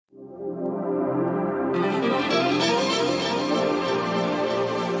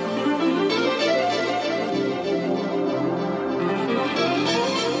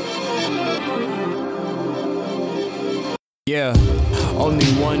Yeah, only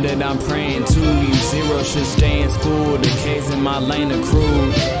one that I'm praying to. You zero should stay in school. The K's in my lane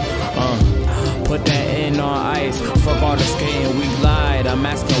accrued. Put that in on ice. Fuck all the skating, we glide. I'm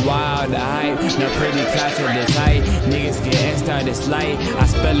asking why all the hype. Now pretty class at this height. Niggas get extra this light. I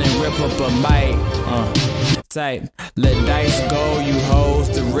spell and rip up a mic. Type. Let dice go, you hoes.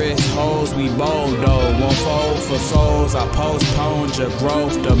 The wrist hoes, we bold though. Won't fold for souls. I postponed your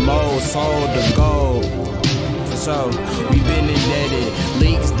growth. The most sold the gold. So, we been indebted.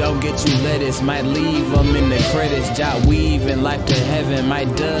 Leaks don't get you lettuce. Might leave them in the credits. Jot weaving life to heaven.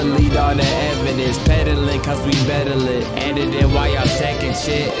 Might delete all the evidence. Peddling cause we better lit. Added in while y'all second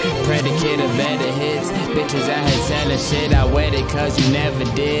shit. Predicate of better hits. Bitches out here selling shit. I wet it cause you never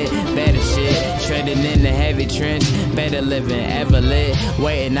did. Better shit. Treading in the heavy trench. Better living ever lit.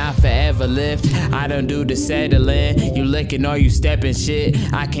 Waiting I forever lift. I don't do the settling. You licking or you stepping shit.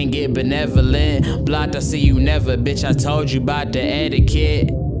 I can get benevolent. Blocked I see you never. Bitch, I told you about the etiquette.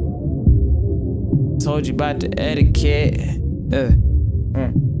 Told you about the etiquette.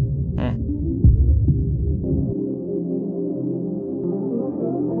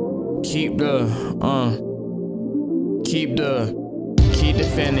 Keep the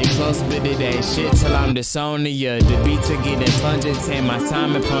family close, but it ain't shit till I'm disowning ya. The beats are getting pungent, take my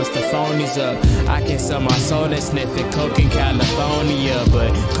time and punch the phonies up. I can sell my soul and sniff it, coke in California.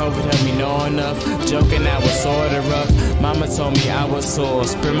 But COVID helped me know enough, joking I was sorta rough. Mama told me I was sore,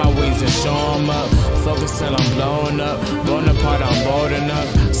 spread my wings and show 'em up. Focus till I'm blowing up, blown apart I'm bold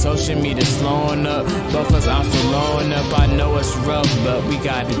enough. Social media slowing up, both us I'm still blowing up. I know it's rough, but we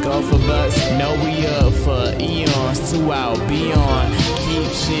got to go for butts. Know we up for eons, 2 out beyond.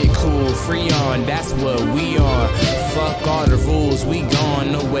 Keep shit cool, free on, that's what we on. Fuck all the rules, we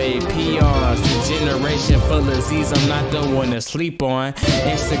gone away, peons. The generation full of Z's, I'm not the one to sleep on.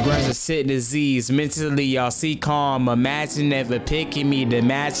 Instagram's a sick disease, mentally y'all see calm. Imagine never picking me, to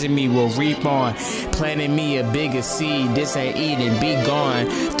imagine me will reap on. Planting me a bigger seed, this ain't eating, be gone.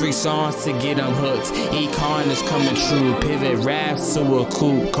 3 songs to get them hooked, econ is coming true. Pivot raps to a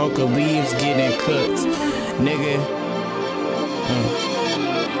coupe, coca leaves getting cooked. Nigga.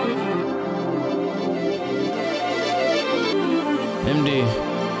 MD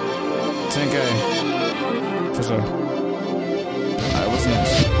 10K for sure.